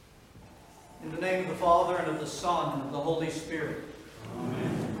In the name of the Father, and of the Son, and of the Holy Spirit.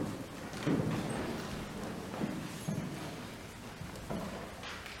 Amen.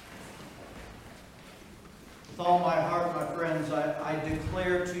 With all my heart, my friends, I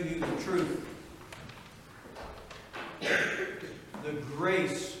declare to you the truth. The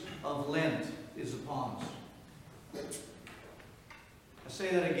grace of Lent is upon us. I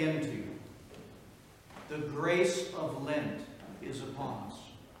say that again to you. The grace of Lent is upon us.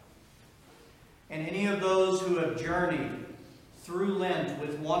 And any of those who have journeyed through Lent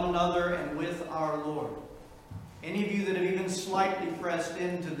with one another and with our Lord, any of you that have even slightly pressed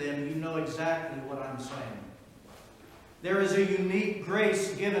into them, you know exactly what I'm saying. There is a unique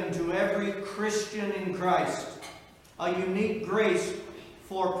grace given to every Christian in Christ, a unique grace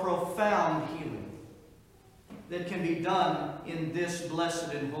for profound healing that can be done in this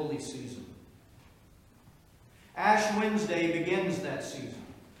blessed and holy season. Ash Wednesday begins that season.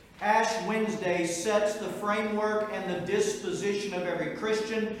 Ash Wednesday sets the framework and the disposition of every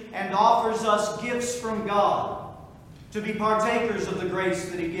Christian and offers us gifts from God to be partakers of the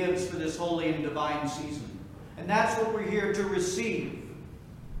grace that He gives for this holy and divine season. And that's what we're here to receive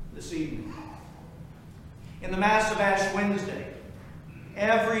this evening. In the Mass of Ash Wednesday,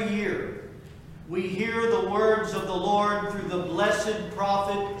 every year, we hear the words of the Lord through the blessed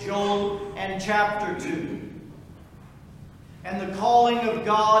prophet Joel and chapter 2. And the calling of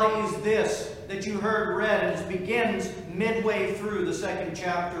God is this that you heard read, and it begins midway through the second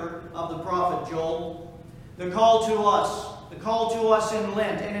chapter of the prophet Joel. The call to us in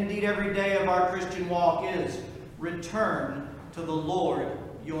Lent, and indeed every day of our Christian walk, is return to the Lord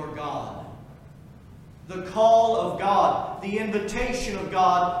your God. The call of God, the invitation of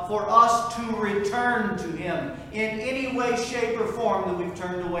God for us to return to Him in any way, shape, or form that we've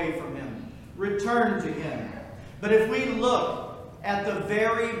turned away from Him. Return to Him. But if we look at the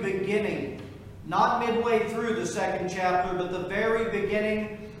very beginning, not midway through the second chapter, but the very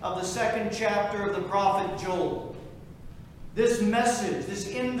beginning of the second chapter of the prophet Joel, this message, this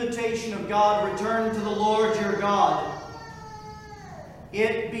invitation of God, return to the Lord your God,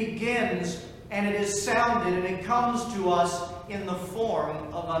 it begins and it is sounded and it comes to us in the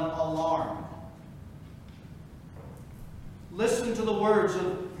form of an alarm. Listen to the words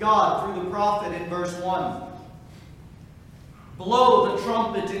of God through the prophet in verse 1. Blow the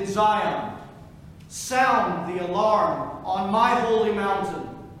trumpet in Zion. Sound the alarm on my holy mountain.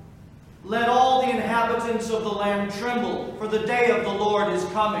 Let all the inhabitants of the land tremble, for the day of the Lord is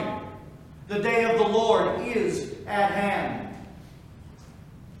coming. The day of the Lord is at hand.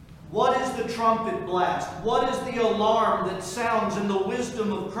 What is the trumpet blast? What is the alarm that sounds in the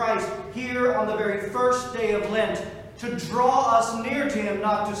wisdom of Christ here on the very first day of Lent to draw us near to Him,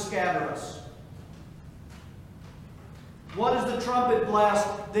 not to scatter us? What is the trumpet blast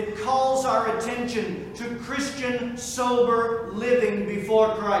that calls our attention to Christian, sober living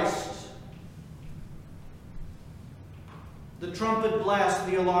before Christ? The trumpet blast,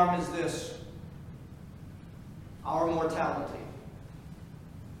 the alarm is this: our mortality.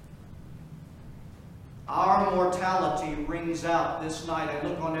 Our mortality rings out this night. I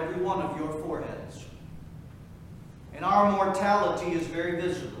look on every one of your foreheads. And our mortality is very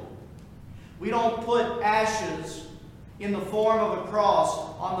visible. We don't put ashes in the form of a cross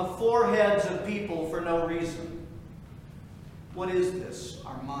on the foreheads of people for no reason. What is this?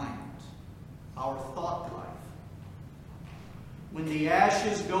 Our mind, our thought life. When the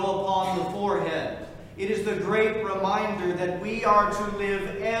ashes go upon the forehead, it is the great reminder that we are to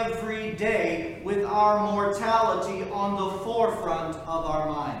live every day with our mortality on the forefront of our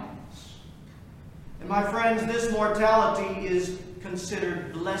minds. And my friends, this mortality is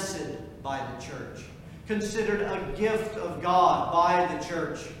considered blessed by the church, considered a gift of God by the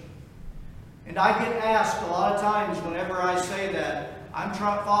church. And I get asked a lot of times whenever I say that,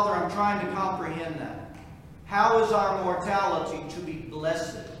 Father, I'm trying to comprehend that. How is our mortality to be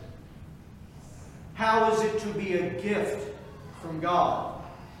blessed? How is it to be a gift from God?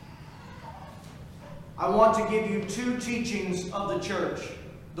 I want to give you two teachings of the church,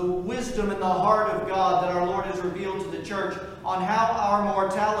 the wisdom and the heart of God that our Lord has revealed to the church on how our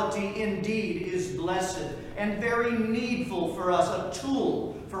mortality indeed is blessed and very needful for us, a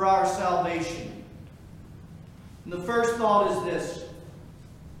tool for our salvation. And the first thought is this: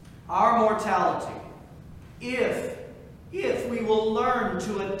 our mortality, if we will learn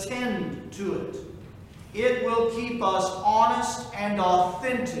to attend to it, it will keep us honest and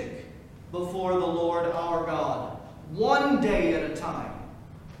authentic before the Lord our God, one day at a time,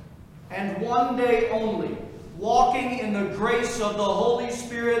 and one day only, walking in the grace of the Holy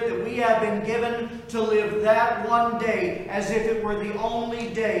Spirit that we have been given to live that one day as if it were the only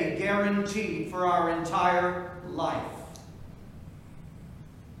day guaranteed for our entire life.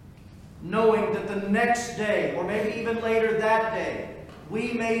 Knowing that the next day, or maybe even later that day,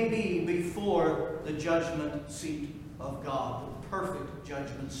 we may be before the judgment seat of God, the perfect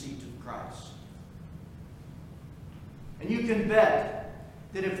judgment seat of Christ. And you can bet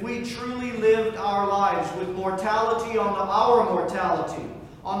that if we truly lived our lives with mortality our mortality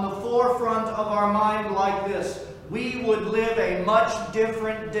on the forefront of our mind like this, we would live a much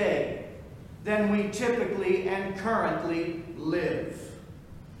different day than we typically and currently live.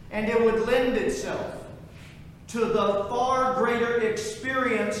 And it would lend itself to the far greater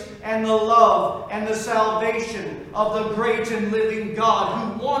experience and the love and the salvation of the great and living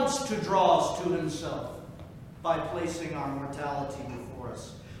God who wants to draw us to Himself by placing our mortality before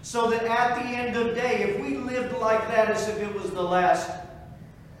us. So that at the end of the day, if we lived like that as if it was the last,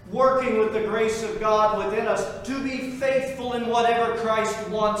 working with the grace of God within us to be faithful in whatever Christ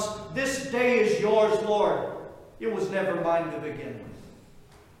wants, this day is yours, Lord. It was never mine to begin with.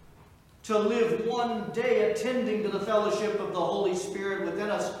 To live one day attending to the fellowship of the Holy Spirit within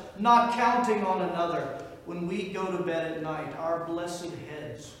us, not counting on another. When we go to bed at night, our blessed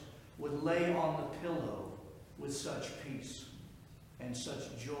heads would lay on the pillow with such peace and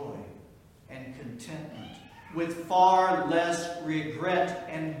such joy and contentment, with far less regret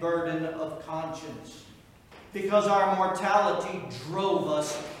and burden of conscience, because our mortality drove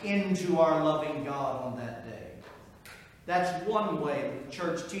us into our loving God on that day. That's one way the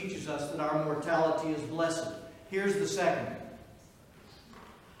church teaches us that our mortality is blessed. Here's the second.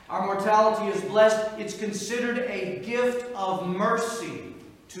 Our mortality is blessed. It's considered a gift of mercy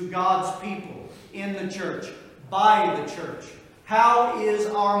to God's people in the church, by the church. How is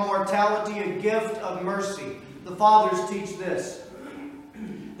our mortality a gift of mercy? The fathers teach this.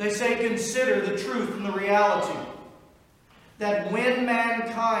 They say, consider the truth and the reality that when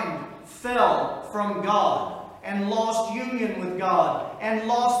mankind fell from God and lost union with God and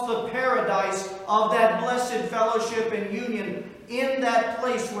lost the paradise of that blessed fellowship and union in that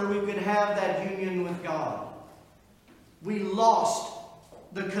place where we could have that union with God, we lost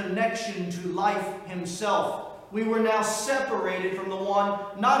the connection to life Himself. We were now separated from the one,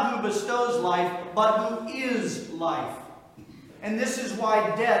 not who bestows life, but who is life. And this is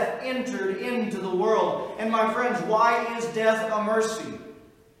why death entered into the world. And my friends, why is death a mercy?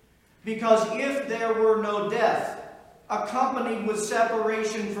 Because if there were no death, accompanied with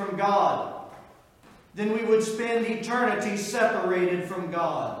separation from God, then we would spend eternity separated from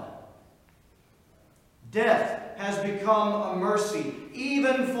God. Death has become a mercy,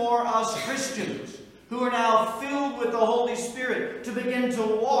 even for us Christians, who are now filled with the Holy Spirit to begin to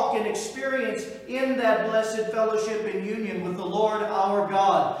walk and experience in that blessed fellowship and union with the Lord our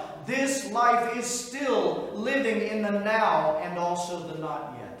God. This life is still living in the now and also the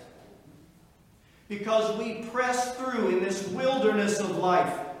not yet. Because we press through in this wilderness of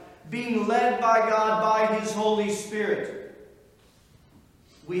life, being led by God by His Holy Spirit.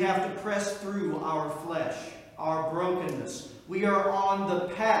 We have to press through our flesh, our brokenness. We are on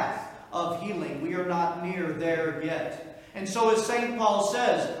the path of healing. We are not near there yet. And so as St. Paul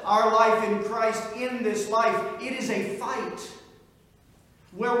says, our life in Christ, in this life, it is a fight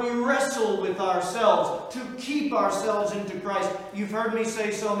where we wrestle with ourselves to keep ourselves into Christ. You've heard me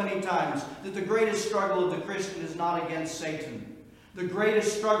say so many times that the greatest struggle of the Christian is not against Satan. The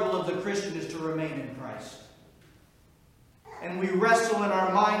greatest struggle of the Christian is to remain in Christ. And we wrestle in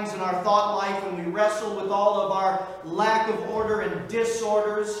our minds and our thought life, and we wrestle with all of our lack of order and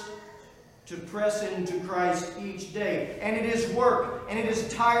disorders to press into Christ each day. And it is work, and it is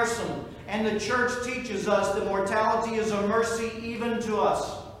tiresome. And the church teaches us that mortality is a mercy even to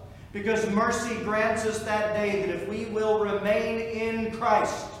us. Because mercy grants us that day that if we will remain in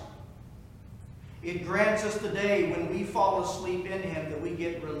Christ, it grants us the day when we fall asleep in Him that we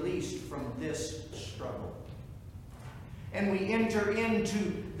get released from this struggle. And we enter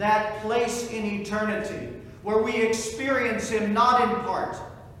into that place in eternity where we experience Him not in part,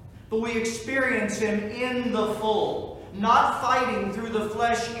 but we experience Him in the full. Not fighting through the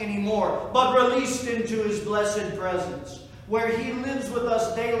flesh anymore, but released into His blessed presence, where He lives with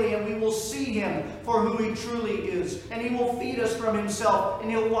us daily and we will see Him for who He truly is. And He will feed us from Himself,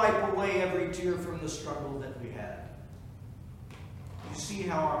 and He'll wipe away every tear from the struggle that we had. You see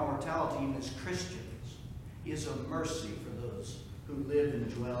how our mortality as Christians is a mercy for those who live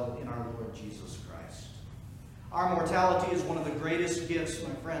and dwell in our Lord Jesus Christ. Our mortality is one of the greatest gifts,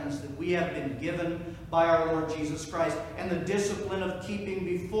 my friends, that we have been given by our Lord Jesus Christ. And the discipline of keeping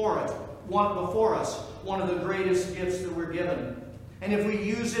before it before us one of the greatest gifts that we're given. And if we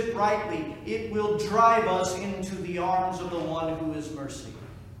use it rightly, it will drive us into the arms of the one who is mercy.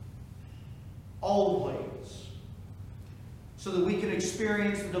 Always. So that we can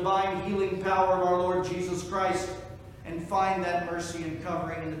experience the divine healing power of our Lord Jesus Christ and find that mercy and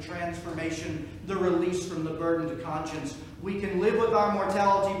covering and the transformation, the release from the burden to conscience. We can live with our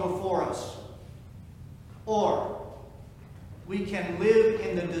mortality before us. Or we can live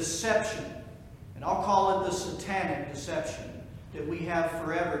in the deception, and I'll call it the satanic deception, that we have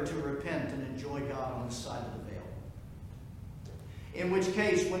forever to repent and enjoy God on this side of the veil. In which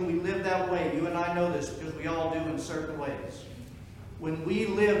case, when we live that way, you and I know this because we all do in certain ways. When we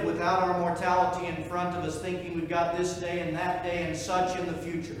live without our mortality in front of us, thinking we've got this day and that day and such in the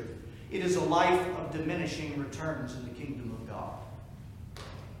future, it is a life of diminishing returns in the kingdom of God.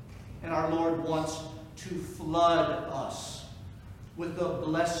 And our Lord wants to flood us with the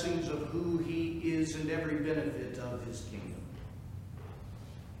blessings of who He is and every benefit of His kingdom.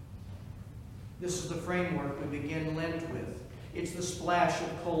 This is the framework we begin Lent with. It's the splash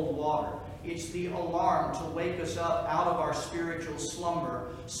of cold water. It's the alarm to wake us up out of our spiritual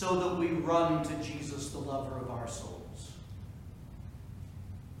slumber so that we run to Jesus, the lover of our souls.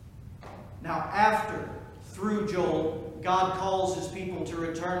 Now, through Joel, God calls His people to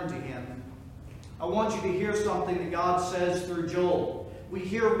return to Him. I want you to hear something that God says through Joel. We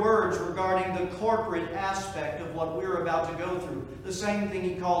hear words regarding the corporate aspect of what we're about to go through. The same thing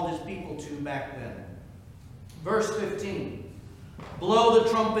He called His people to back then. Verse 15. Blow the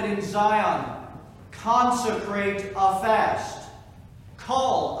trumpet in Zion. Consecrate a fast.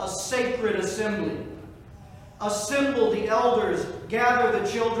 Call a sacred assembly. Assemble the elders. Gather the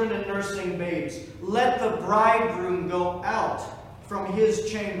children and nursing babes. Let the bridegroom go out from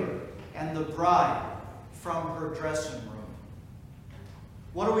his chamber, and the bride from her dressing room.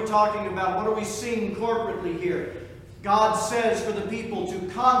 What are we talking about? What are we seeing corporately here? God says for the people to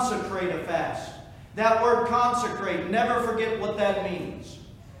consecrate a fast. That word consecrate, never forget what that means.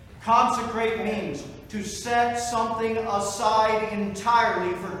 Consecrate means to set something aside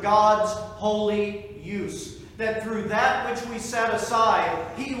entirely for God's holy use. That through that which we set aside,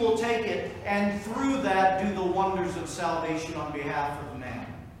 He will take it and through that do the wonders of salvation on behalf of man.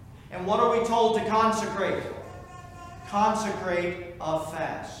 And what are we told to consecrate? Consecrate a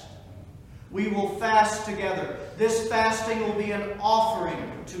fast. We will fast together. This fasting will be an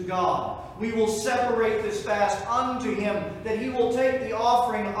offering to God. We will separate this fast unto Him, that He will take the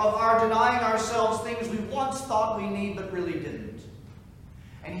offering of our denying ourselves things we once thought we need but really didn't.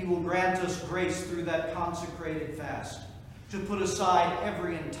 And He will grant us grace through that consecrated fast to put aside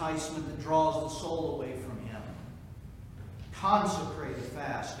every enticement that draws the soul away from Him. Consecrate a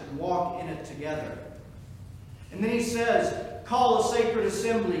fast and walk in it together. And then He says, call a sacred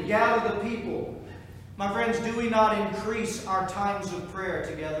assembly, gather the people. My friends, do we not increase our times of prayer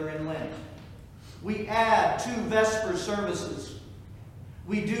together in Lent? We add 2 Vesper services.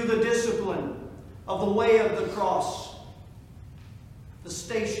 We do the discipline of the way of the cross, the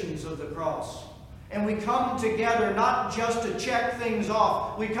stations of the cross. And we come together not just to check things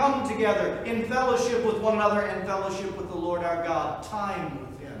off. We come together in fellowship with one another and fellowship with the Lord our God, time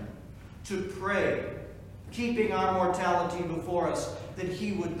with Him, to pray, keeping our mortality before us, that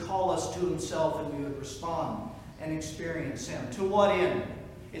He would call us to Himself and we would respond and experience Him. To what end?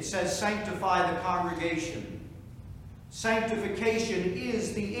 It says, sanctify the congregation. Sanctification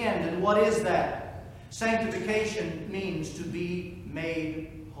is the end. And what is that? Sanctification means to be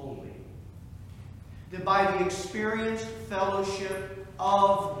made holy. That by the experienced fellowship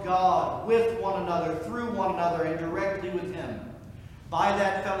of God with one another, through one another, and directly with Him, by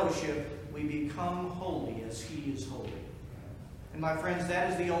that fellowship, we become holy as He is holy. And my friends,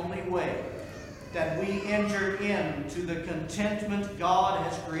 that is the only way that we enter into the contentment God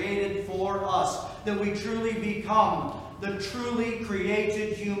has created for us, that we truly become the truly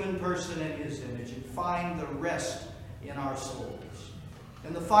created human person in His image and find the rest in our souls.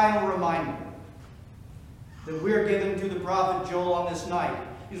 And the final reminder that we're given through the prophet Joel on this night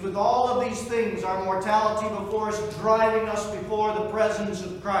is, with all of these things, our mortality before us, driving us before the presence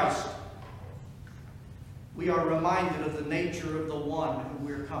of Christ, we are reminded of the nature of the one who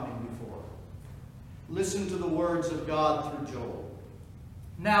we're coming before. Listen to the words of God through Joel.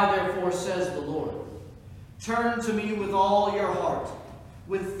 Now therefore, says the Lord, turn to me with all your heart,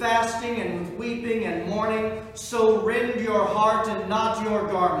 with fasting and with weeping and mourning, so rend your heart and not your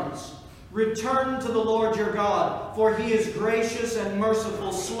garments. Return to the Lord your God, for He is gracious and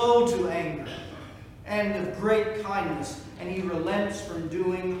merciful, slow to anger, and of great kindness, and He relents from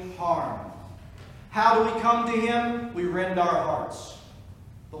doing harm. How do we come to Him? We rend our hearts.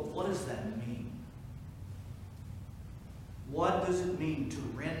 But what does that mean? What does it mean to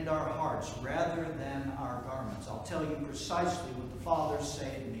rend our hearts rather than our garments? I'll tell you precisely what the Fathers say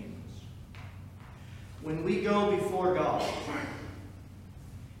it means. When we go before God,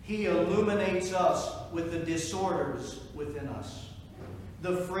 He illuminates us with the disorders within us,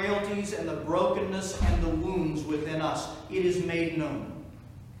 the frailties and the brokenness and the wounds within us. It is made known.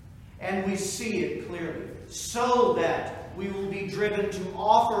 And we see it clearly, so that we will be driven to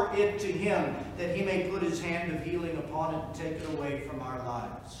offer it to Him, that He may put His hand of healing upon it and take it away from our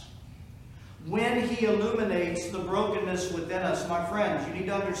lives. When He illuminates the brokenness within us, my friends, you need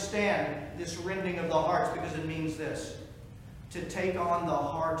to understand this rending of the hearts, because it means this: to take on the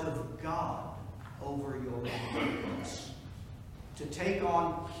heart of God over your brokenness. To take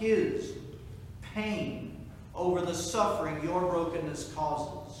on His pain over the suffering your brokenness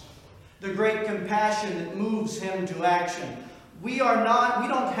causes. The great compassion that moves Him to action. We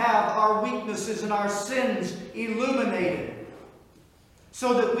don't have our weaknesses and our sins illuminated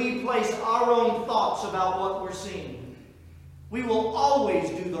so that we place our own thoughts about what we're seeing. We will always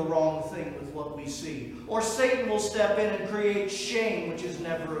do the wrong thing with what we see. Or Satan will step in and create shame, which is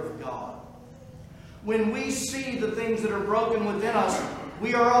never of God. When we see the things that are broken within us,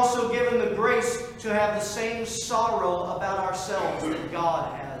 we are also given the grace to have the same sorrow about ourselves that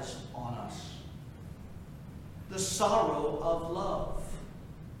God has on us. The sorrow of love.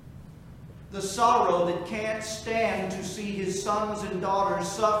 The sorrow that can't stand to see His sons and daughters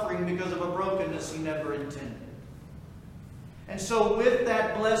suffering because of a brokenness He never intended. And so with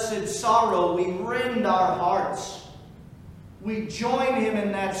that blessed sorrow, we rend our hearts. We join Him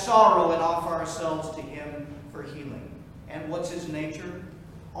in that sorrow and offer ourselves to Him for healing. And what's His nature?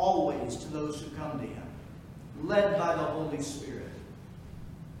 Always to those who come to Him, led by the Holy Spirit.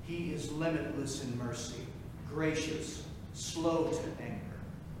 He is limitless in mercy, gracious, slow to anger.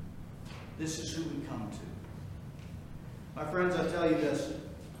 This is who we come to. My friends, I tell you this.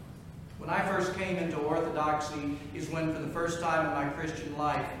 When I first came into Orthodoxy is when, for the first time in my Christian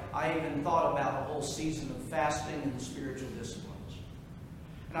life, I even thought about a whole season of fasting and the spiritual disciplines.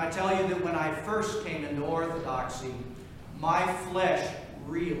 And I tell you that when I first came into Orthodoxy, my flesh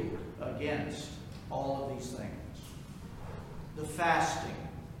reeled against all of these things. The fasting,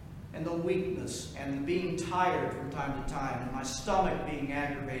 and the weakness, and being tired from time to time, and my stomach being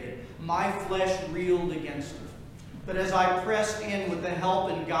aggravated. My flesh reeled against it. But as I pressed in with the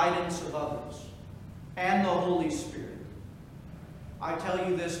help and guidance of others and the Holy Spirit, I tell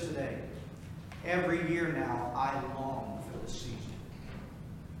you this today. Every year now, I long for this season.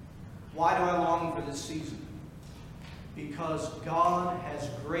 Why do I long for this season? Because God has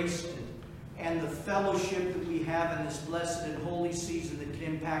graced it, and the fellowship that we have in this blessed and holy season that can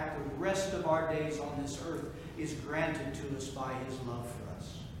impact the rest of our days on this earth is granted to us by His love for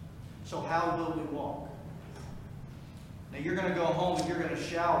us. So how will we walk? Now you're going to go home and you're going to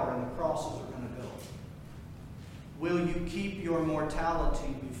shower and the crosses are going to go. Will you keep your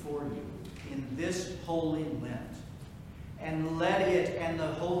mortality before you in this holy Lent and let it and the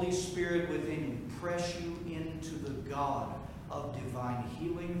Holy Spirit within you press you into the God of divine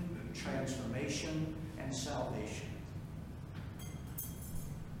healing, transformation, and salvation?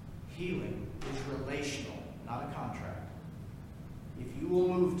 Healing is relational, not a contract. If you will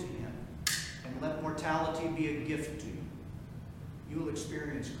move to Him and let mortality be a gift to you, you will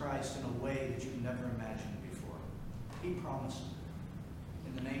experience Christ in a way that you've never imagined before. He promises it.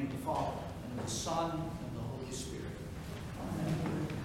 In the name of the Father, and of the Son, and of the Holy Spirit. Amen.